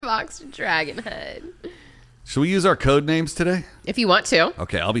fox to dragon head. Should we use our code names today? If you want to.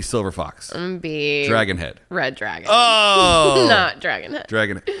 Okay, I'll be Silver Fox. I'm going to be... Dragon Head. Red Dragon. Oh! Not Dragon Head.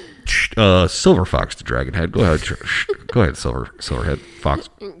 Dragon Silver Fox to Dragon Head. Go ahead. Go ahead, Silverhead Fox.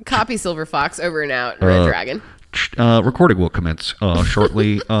 Copy Silver Fox, over and out. Red Dragon. Recording will commence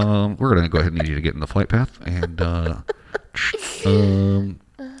shortly. We're going to go ahead and need you to get in the flight path. And,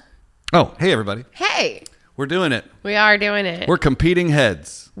 oh, hey, everybody. Hey. We're doing it. We are doing it. We're competing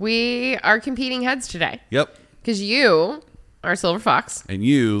heads. We are competing heads today. Yep. Because you are Silver Fox. And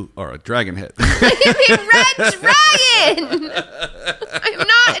you are a Dragon Head. I am a Red Dragon. I'm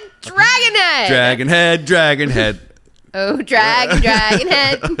not a Dragon Head. Dragon Head. Oh, Dragon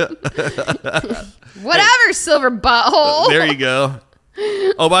Head. Whatever, Silver Butthole. There you go.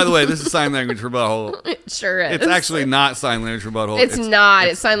 Oh, by the way, this is sign language for butthole. It sure is. It's actually not sign language for butthole. It's not.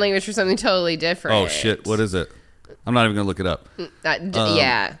 It's sign language for something totally different. Oh, shit. What is it? I'm not even going to look it up.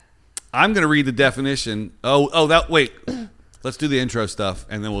 Yeah. I'm going to read the definition. Wait. Let's do the intro stuff,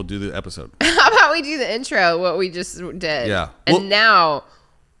 and then we'll do the episode. How about we do the intro, what we just did? Yeah. And now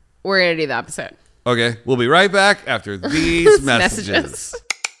we're going to do the episode. Okay. We'll be right back after these messages.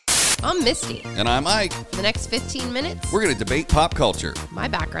 I'm Misty. And I'm Ike. For the next 15 minutes, We're going to debate pop culture. my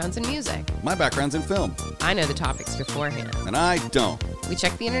background's in music. My background's in film, I know the topics beforehand. and I don't. We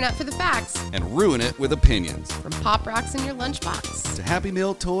check the internet for the facts. And ruin it with opinions. From pop rocks in your lunchbox. To Happy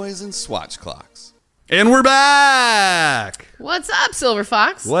Meal toys and swatch clocks. And we're back! What's up, Silver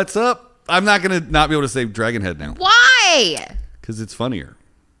Fox? What's up? I'm not going to not be able to say Dragon Head now. Why? Because it's funnier.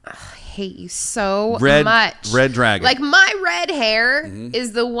 I hate you so Red much. Dragon. Like, my red hair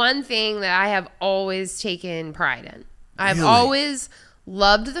is the one thing that I have always taken pride in. I've Really? always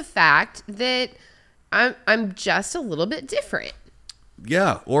loved the fact that I'm just a little bit different.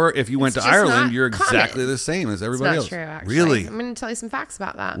 Yeah, or if you went It's to just Ireland, not you're exactly common. the same as It's everybody not else. true, actually. Really? I'm going to tell you some facts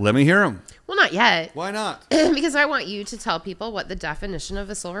about that. Let me hear them. Well, not yet. Why not? Because I want you to tell people what the definition of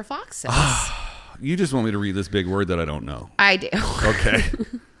a silver fox is. You just want me to read this big word that I don't know. I do. Okay.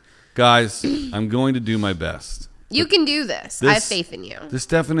 Guys, I'm going to do my best. You can do this. I have faith in you. This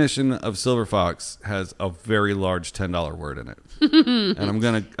definition of silver fox has a very large $10 word in it. And I'm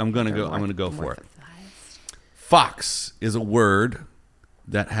gonna go for it. Fox is a word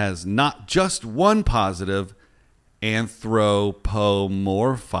that has not just one positive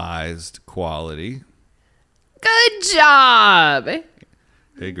anthropomorphized quality. Good job.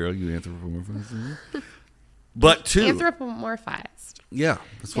 Hey girl, you anthropomorphized? But two. Anthropomorphized. Yeah,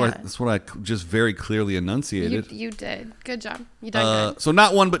 that's what I just very clearly enunciated. You did. Good job. You done good. So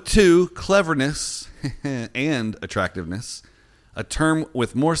not one but two, cleverness and attractiveness. A term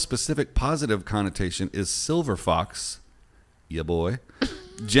with more specific positive connotation is silver fox. Yeah, boy.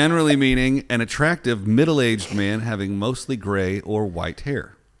 Generally meaning an attractive middle-aged man having mostly gray or white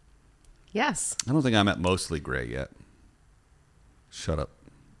hair. Yes. I don't think I'm at mostly gray yet. Shut up.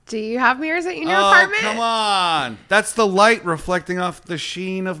 Do you have mirrors at your new apartment? Come on. That's the light reflecting off the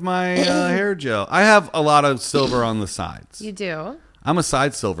sheen of my hair gel. I have a lot of silver on the sides. You do. I'm a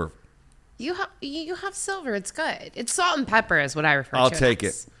side silver. You have silver. It's good. It's salt and pepper is what I refer to. I'll take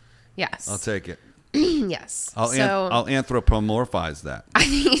it. Yes. I'll take it. Yes. I'll anthropomorphize that. I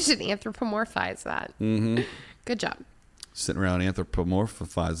think you should anthropomorphize that. Mm-hmm. Good job. Sitting around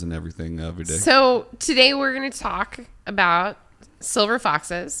anthropomorphizing everything every day. So today we're going to talk about silver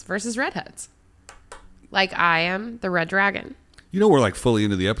foxes versus redheads. Like I am the red dragon. You know we're like fully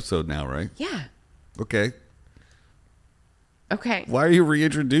into the episode now, right? Yeah. Okay. Okay. Why are you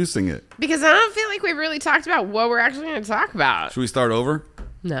reintroducing it? Because I don't feel like we've really talked about what we're actually going to talk about. Should we start over?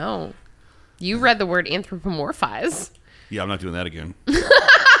 No. You read the word anthropomorphize. Yeah, I'm not doing that again.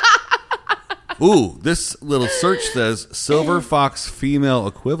 Ooh, this little search says silver fox female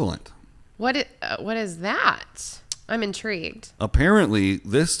equivalent. What is that? I'm intrigued. Apparently,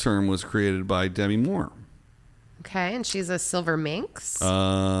 this term was created by Demi Moore. Okay, and she's a silver minx? Good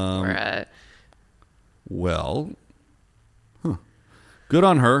on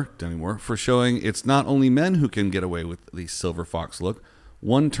her, Demi Moore, for showing it's not only men who can get away with the silver fox look.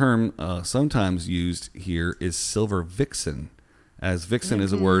 One term sometimes used here is silver vixen, as vixen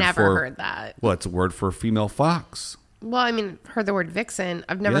is a word for... Never heard that. Well, it's a word for female fox. Well, I mean, heard the word vixen.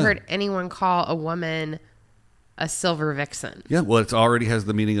 I've never heard anyone call a woman a silver vixen. Yeah, well, it already has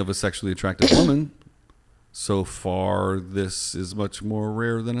the meaning of a sexually attractive woman. So far, this is much more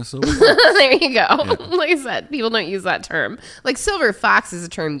rare than a silver fox. There you go. Yeah. Like I said, people don't use that term. Like silver fox is a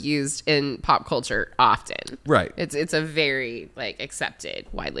term used in pop culture often. Right. It's a very widely accepted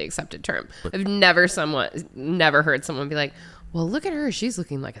term. I've never heard someone be like, "Well, look at her. She's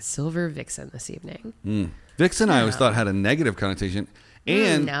looking like a silver vixen this evening." Vixen, I always thought had a negative connotation.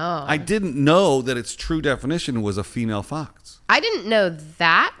 And No. I didn't know that its true definition was a female fox. I didn't know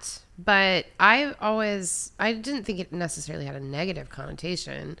that, but I didn't think it necessarily had a negative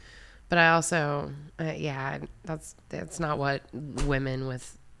connotation. But I also, that's not what women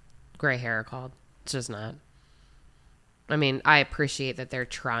with gray hair are called. It's just not. I mean, I appreciate that they're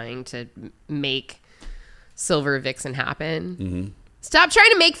trying to make Silver Vixen happen. Mm-hmm. Stop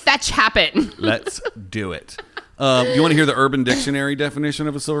trying to make fetch happen. Let's do it. You want to hear the Urban Dictionary definition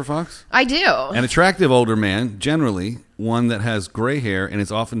of a silver fox? I do. An attractive older man, generally one that has gray hair and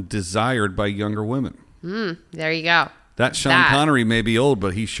is often desired by younger women. There you go. That Sean Connery may be old,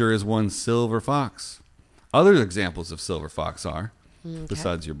 but he sure is one silver fox. Other examples of silver fox are,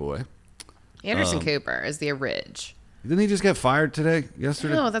 besides your boy, Anderson Cooper is the orig. Didn't he just get fired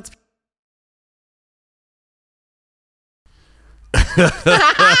yesterday? No, that's...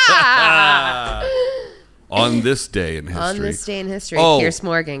 On this day in history. On this day in history, Oh, Pierce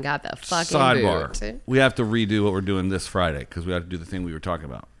Morgan got the fucking sidebar. boot. We have to redo what we're doing this Friday because we have to do the thing we were talking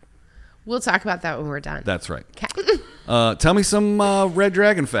about. We'll talk about that when we're done. That's right. Okay. Tell me some Red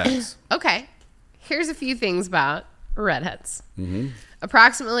Dragon facts. Okay. Here's a few things about redheads. Mm-hmm.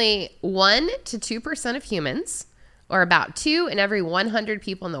 Approximately 1 to 2% of humans, or about 2 in every 100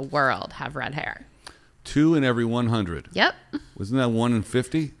 people in the world, have red hair. 2 in every 100. Yep. Wasn't that 1 in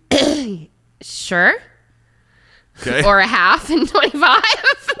 50? Sure. Okay. Or a half in 25.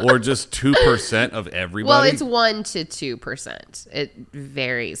 Or just 2% of everybody? Well, it's 1 to 2%. It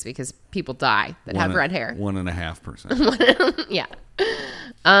varies because people die that have red hair. 1.5%. Yeah.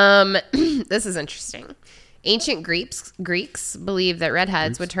 This is interesting. Ancient Greeks believed that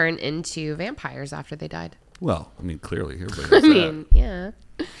redheads would turn into vampires after they died. Well, I mean, clearly everybody knows I mean, yeah,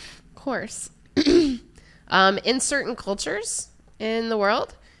 of course. In certain cultures in the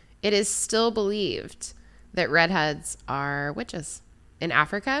world, it is still believed that redheads are witches. In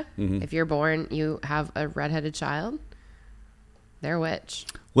Africa, if you're born, you have a redheaded child, they're a witch.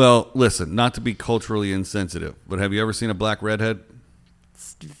 Well, listen, not to be culturally insensitive, but have you ever seen a black redhead?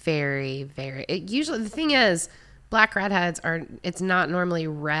 It's very, very... usually, the thing is, black redheads it's not normally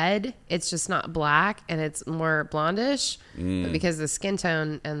red. It's just not black, and it's more blondish. But because of the skin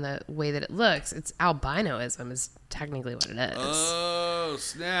tone and the way that it looks, it's albinoism is technically what it is. Oh,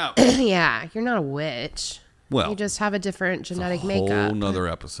 snap. Yeah, you're not a witch. Well, you just have a different genetic whole makeup. nother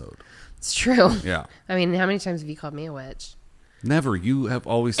episode. It's true. Yeah. I mean, how many times have you called me a witch? Never. You have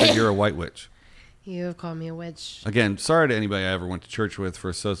always said you're a white witch. You have called me a witch. Again, sorry to anybody I ever went to church with for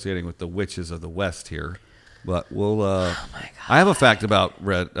associating with the witches of the West here. But we'll... oh, my God. I have a fact about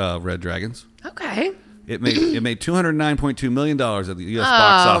red dragons. Okay. It made $209.2 million at the U.S.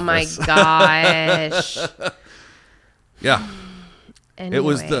 box office. Oh, my gosh. Yeah.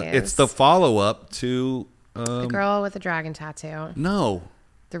 Anyways, It's the follow-up to... the girl with the dragon tattoo. No.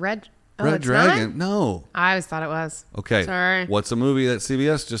 The red... Oh, Red it's Dragon? not? No. I always thought it was. Okay. Sorry. What's a movie that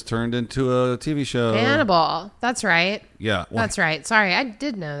CBS just turned into a TV show? Hannibal. That's right. Yeah. Well, That's right. Sorry, I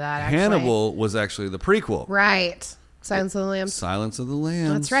did know that, actually. Hannibal was actually the prequel. Right. Silence of the Lambs. Silence of the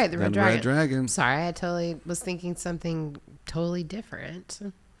Lambs. That's right. The Red Dragon. Red Dragon. Sorry, I totally was thinking something totally different.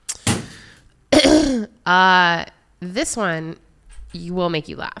 This one will make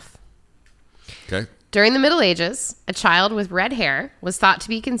you laugh. Okay. During the Middle Ages, a child with red hair was thought to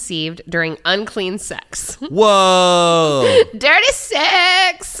be conceived during unclean sex. Whoa. Dirty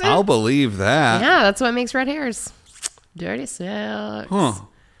sex. I'll believe that. Yeah, that's what makes red hairs. Dirty sex. Huh.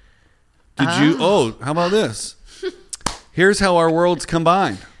 Did you? Oh, how about this? Here's how our worlds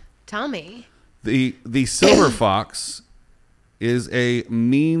combined. Tell me. The silver fox is a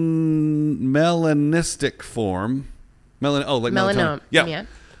melanistic form. Melanoid. Yeah.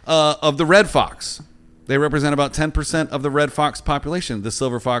 Of the red fox. They represent about 10% of the red fox population. The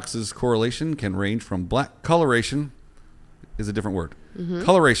silver fox's correlation can range from black coloration is a different word. Mm-hmm.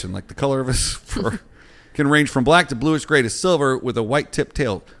 Coloration, like the color of his fur, can range from black to bluish gray to silver with a white tipped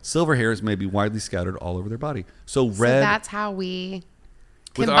tail. Silver hairs may be widely scattered all over their body. So that's how we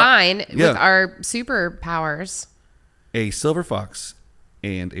combine with our superpowers. A silver fox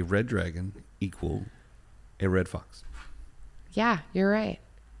and a red dragon equal a red fox. Yeah, you're right.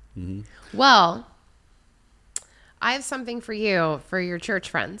 Mm-hmm. Well, I have something for you for your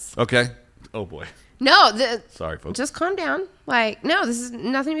church friends. Okay. Oh boy. No, sorry, folks. Just calm down. No, this is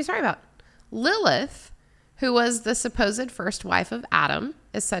nothing to be sorry about. Lilith, who was the supposed first wife of Adam,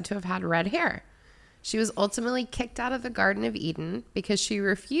 is said to have had red hair. She was ultimately kicked out of the Garden of Eden because she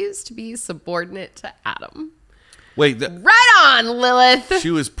refused to be subordinate to Adam. Wait. Right on, Lilith.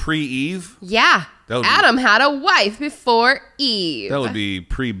 She was pre-Eve? Yeah. Adam had a wife before Eve. That would be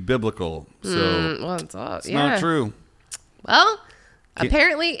pre-biblical. So it's not true. Well,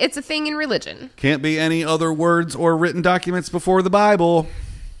 Apparently, it's a thing in religion. Can't be any other words or written documents before the Bible.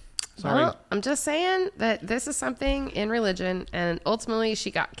 Sorry. Well, I'm just saying that this is something in religion, and ultimately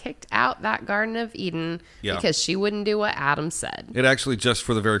she got kicked out that Garden of Eden because she wouldn't do what Adam said. It actually, just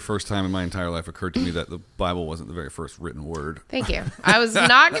for the very first time in my entire life, occurred to me that the Bible wasn't the very first written word. Thank you. I was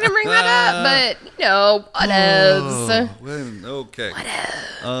not going to bring that up, but, whatevs. Okay.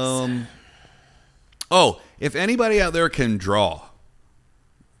 Whatevs. If anybody out there can draw,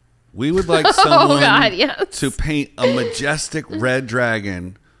 we would like someone to paint a majestic red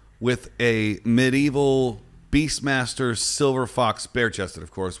dragon with a medieval Beastmaster silver fox, bare-chested, of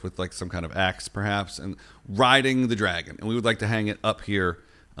course, with like some kind of axe, perhaps, and riding the dragon. And we would like to hang it up here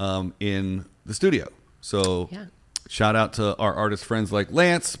in the studio. So shout out to our artist friends like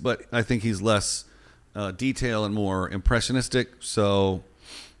Lance, but I think he's less detail and more impressionistic. So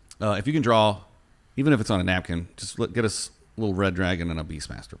if you can draw, even if it's on a napkin, just get us a little red dragon and a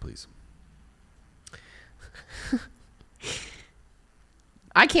Beastmaster, please.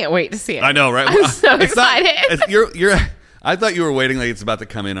 I can't wait to see it. I know, right? I'm so excited. I thought you were waiting like it's about to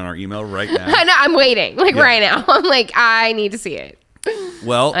come in on our email right now. I know, I'm waiting, right now. I'm like, I need to see it.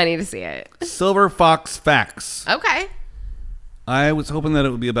 Well, I need to see it. Silver Fox Facts. Okay. I was hoping that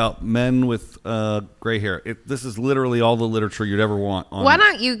it would be about men with gray hair. This is literally all the literature you'd ever want. Why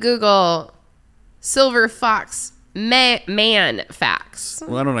don't you Google Silver Fox man facts?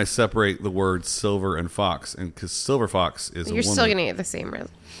 Why don't I separate the words silver and fox? And because silver fox is You're still going to get the same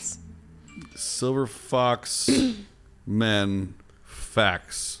results. Silver Fox men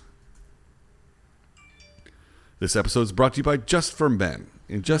facts. This episode is brought to you by Just for Men.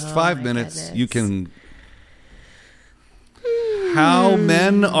 In just 5 minutes, you can... How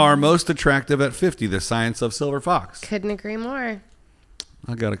men are most attractive at 50. The science of Silver Fox. Couldn't agree more.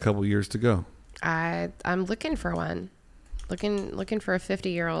 I got a couple years to go. I'm looking for one. Looking for a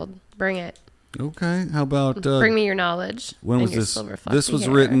 50-year-old. Bring it. Okay. How about... bring me your knowledge. When was this? This was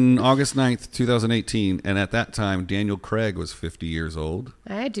written August 9th, 2018. And at that time, Daniel Craig was 50 years old.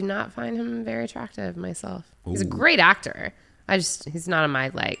 I do not find him very attractive myself. Ooh. He's a great actor. He's not on my,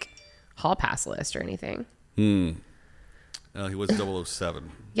 hall pass list or anything. He was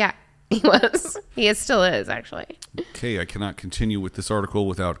 007. Yeah, he was. He still is, actually. Okay, I cannot continue with this article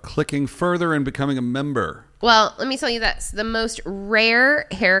without clicking further and becoming a member. Well, let me tell you this. The most rare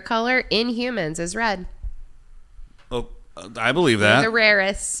hair color in humans is red. Oh, I believe that. The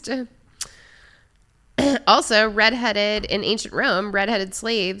rarest. Also, in ancient Rome, redheaded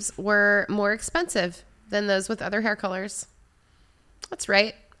slaves were more expensive than those with other hair colors. That's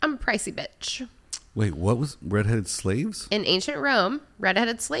right. I'm a pricey bitch. Wait, what was redheaded slaves? In ancient Rome,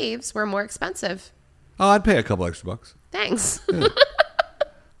 redheaded slaves were more expensive. Oh, I'd pay a couple extra bucks. Thanks. Yeah.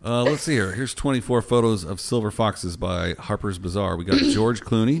 Let's see here. Here's 24 photos of silver foxes by Harper's Bazaar. We got George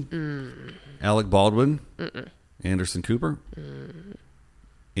Clooney, Alec Baldwin, Anderson Cooper,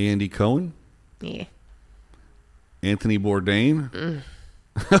 Andy Cohen, Anthony Bourdain.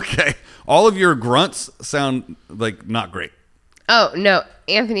 Okay. All of your grunts sound like not great. Oh, no.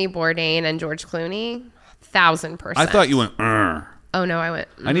 Anthony Bourdain and George Clooney, 1,000%. I thought you went, Oh, no, I went,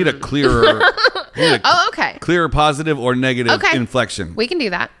 I need a clearer... okay. Clearer positive or negative inflection. We can do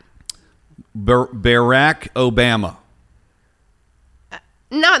that. Barack Obama.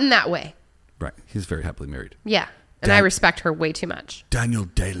 Not in that way. Right. He's very happily married. Yeah. And I respect her way too much. Daniel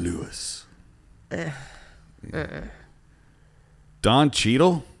Day-Lewis. Don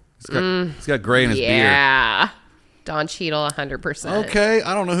Cheadle. He's got gray in his beard. Yeah. Don Cheadle, 100%. Okay.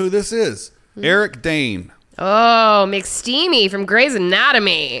 I don't know who this is. Eric Dane. Oh, McSteamy from Grey's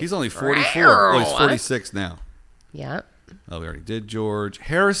Anatomy. He's only 44. Oh, he's 46 now. Yeah. Oh, we already did George.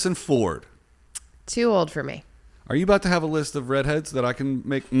 Harrison Ford. Too old for me. Are you about to have a list of redheads that I can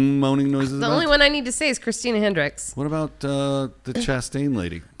make moaning noises about? The only one I need to say is Christina Hendricks. What about the Chastain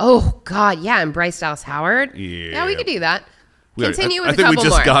lady? Oh, God, yeah, and Bryce Dallas Howard. Yeah. We could do that. Continue with I a couple more. I think we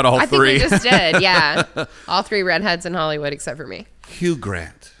just got all three. I think we just did, yeah. All three redheads in Hollywood except for me. Hugh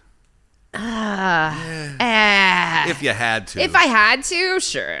Grant. If you had to. If I had to,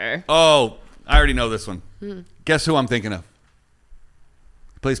 sure. Oh, I already know this one. Guess who I'm thinking of?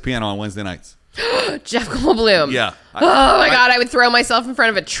 He plays piano on Wednesday nights. Jeff Goldblum. Yeah. Oh my God, I would throw myself in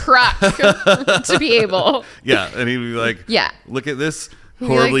front of a truck to be able. Yeah, and he'd be like, yeah. Look at this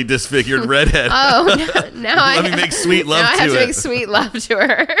horribly disfigured redhead. Oh, now Let me make sweet love to it. I have to make sweet love to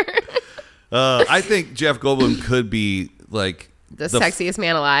her. I think Jeff Goldblum could be like the sexiest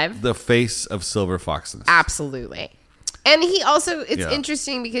man alive. The face of Silver Foxness. Absolutely. And he also, it's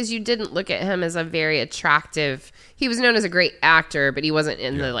interesting because you didn't look at him as a very attractive, he was known as a great actor, but he wasn't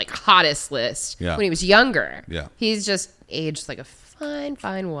in the hottest list when he was younger. Yeah. He's just aged like a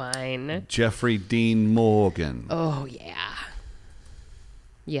Fine wine. Jeffrey Dean Morgan. Oh, yeah.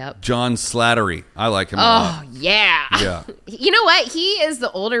 Yep. John Slattery. I like him a lot. Oh, yeah. Yeah. You know what? He is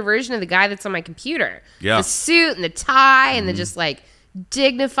the older version of the guy that's on my computer. Yeah. The suit and the tie and the just like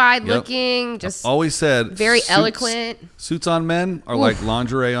dignified Yep. looking, just Always said very suits- eloquent. Suits on men are like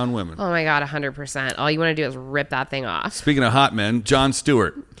lingerie on women. Oh my God, 100%. All you want to do is rip that thing off. Speaking of hot men, Jon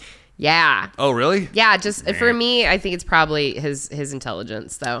Stewart. Yeah. Oh, really? Yeah, just for me, I think it's probably his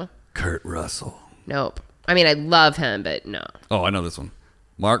intelligence, though. Kurt Russell. Nope. I mean, I love him, but no. Oh, I know this one.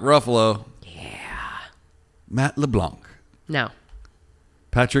 Mark Ruffalo. Yeah. Matt LeBlanc. No.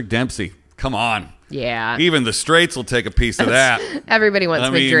 Patrick Dempsey. Come on. Yeah. Even the straights will take a piece of that. Everybody wants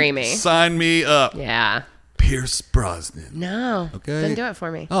McDreamy. Sign me up. Yeah. Pierce Brosnan. No. Okay. Didn't do it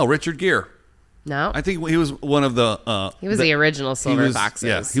for me. Oh, Richard Gere. No. I think he was one of the... He was the original Silver Foxes.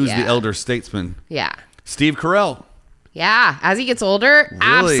 Yeah, he was the elder statesman. Yeah. Steve Carell. Yeah. As he gets older,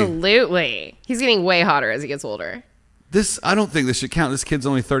 Really? absolutely. He's getting way hotter as he gets older. I don't think this should count. This kid's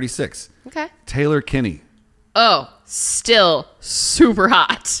only 36. Okay. Taylor Kinney. Oh, still super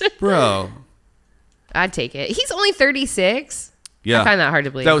hot. Bro. I'd take it. He's only 36. Yeah. I find that hard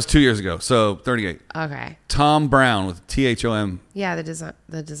to believe. That was 2 years ago, so 38. Okay. Tom Brown with Thom. Yeah,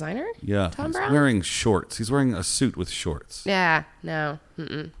 the designer? Yeah. Tom He's Brown? wearing shorts. He's wearing a suit with shorts. Yeah, no.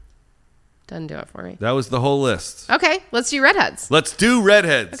 Doesn't do it for me. That was the whole list. Okay, let's do redheads. Let's do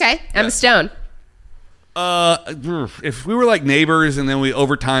redheads. Okay, Emma Stone. If we were like neighbors and then we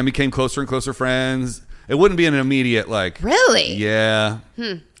over time became closer and closer friends, it wouldn't be an immediate like. Really? Yeah.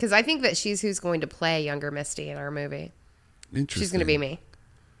 Because I think that she's who's going to play younger Misty in our movie. Interesting. She's going to be me.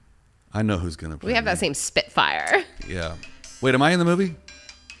 I know who's going to play. We have that me. same Spitfire. Yeah. Wait, am I in the movie?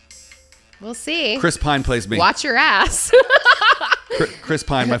 We'll see. Chris Pine plays me. Watch your ass. Chris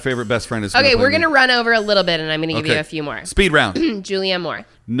Pine, my favorite best friend, is. Okay, we're going to run over a little bit, and I'm going to give you a few more. Speed round. Julianne Moore.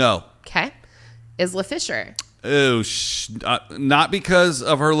 No. Okay. Isla Fisher. Oh, not because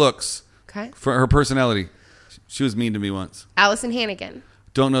of her looks. Okay. For her personality. She was mean to me once. Allison Hannigan.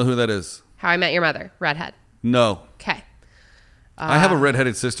 Don't know who that is. How I Met Your Mother. Redhead. No. Okay. I have a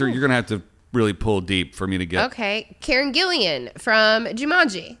redheaded sister. You're going to have to really pull deep for me to get. Okay. Karen Gillian from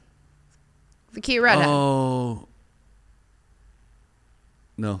Jumanji. The cute redhead. Oh.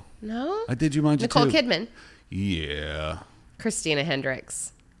 No. No? I did Jumanji Nicole too. Kidman. Yeah. Christina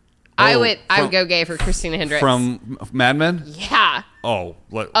Hendricks. Oh, I would go gay for Christina Hendricks. From Mad Men? Yeah. Oh.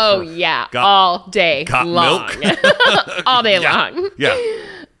 Yeah. Got- all day got long. All day long. Yeah.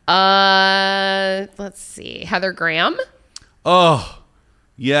 Let's see. Heather Graham. Oh.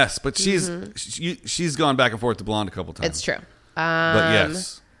 Yes, but she's gone back and forth to blonde a couple times. It's true. But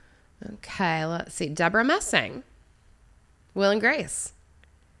yes. Okay, let's see. Deborah Messing. Will and Grace.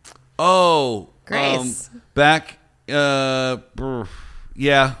 Oh. Grace. Back. Yeah.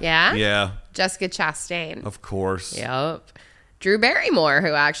 Yeah? Yeah. Jessica Chastain. Of course. Yep. Drew Barrymore,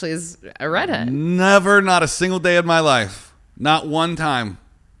 who actually is a redhead. Never, not a single day of my life. Not one time.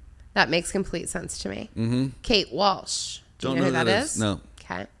 That makes complete sense to me. Mm-hmm. Kate Walsh. Do you know who that is? No.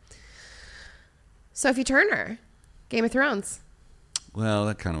 Okay. Sophie Turner. Game of Thrones. Well,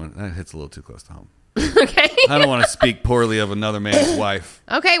 that hits a little too close to home. Okay. I don't want to speak poorly of another man's wife.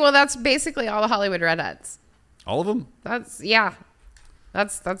 Okay, well, that's basically all the Hollywood redheads. All of them? That's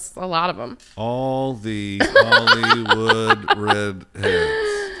a lot of them. All the Hollywood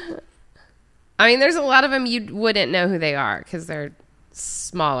redheads. I mean, there's a lot of them you wouldn't know who they are because they're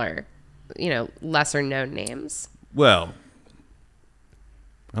smaller, lesser known names. Well,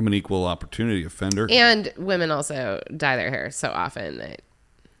 I'm an equal opportunity offender. And women also dye their hair so often that,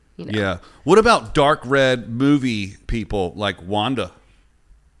 Yeah. What about dark red movie people like Wanda?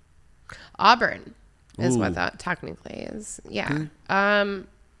 Auburn is Ooh. what that technically is. Yeah.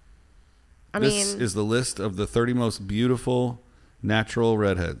 This is the list of the 30 most beautiful natural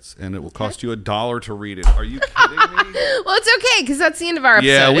redheads, and it will cost you $1 to read it. Are you kidding me? Well, it's okay because that's the end of our episode.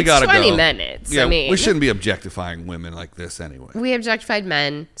 Yeah, we got gotta 20 go. minutes. Yeah, I mean, we shouldn't be objectifying women like this anyway. we objectified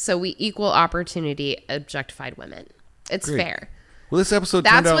men, so we equal opportunity objectified women. It's Great. fair. Well, this episode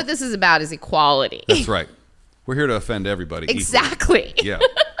That's turned out... what this is about: is equality. That's right. We're here to offend everybody. equally. Exactly. Yeah.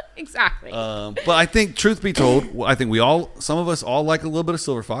 Exactly. But I think, truth be told, I think some of us all like a little bit of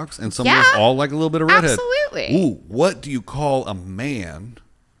Silver Fox, and some of us Yeah. all like a little bit of Redhead. Absolutely. Ooh, what do you call a man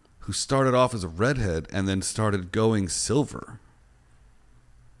who started off as a redhead and then started going silver?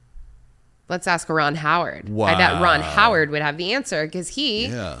 Let's ask Ron Howard. Wow. I bet Ron Howard would have the answer because he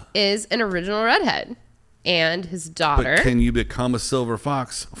Yeah. is an original redhead. And his daughter. But can you become a Silver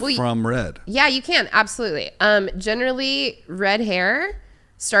Fox Well, from red? Yeah, you can. Absolutely. Generally, red hair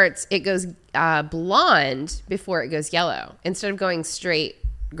it goes blonde before it goes yellow. Instead of going straight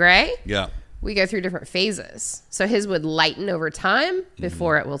gray, Yeah. we go through different phases. So his would lighten over time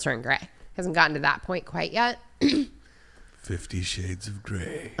before it will turn gray. Hasn't gotten to that point quite yet. 50 Shades of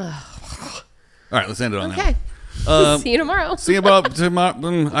Grey. All right, let's end it on Okay. that. See you tomorrow. See you about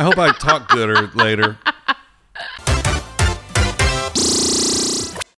tomorrow. I hope I talk gooder later.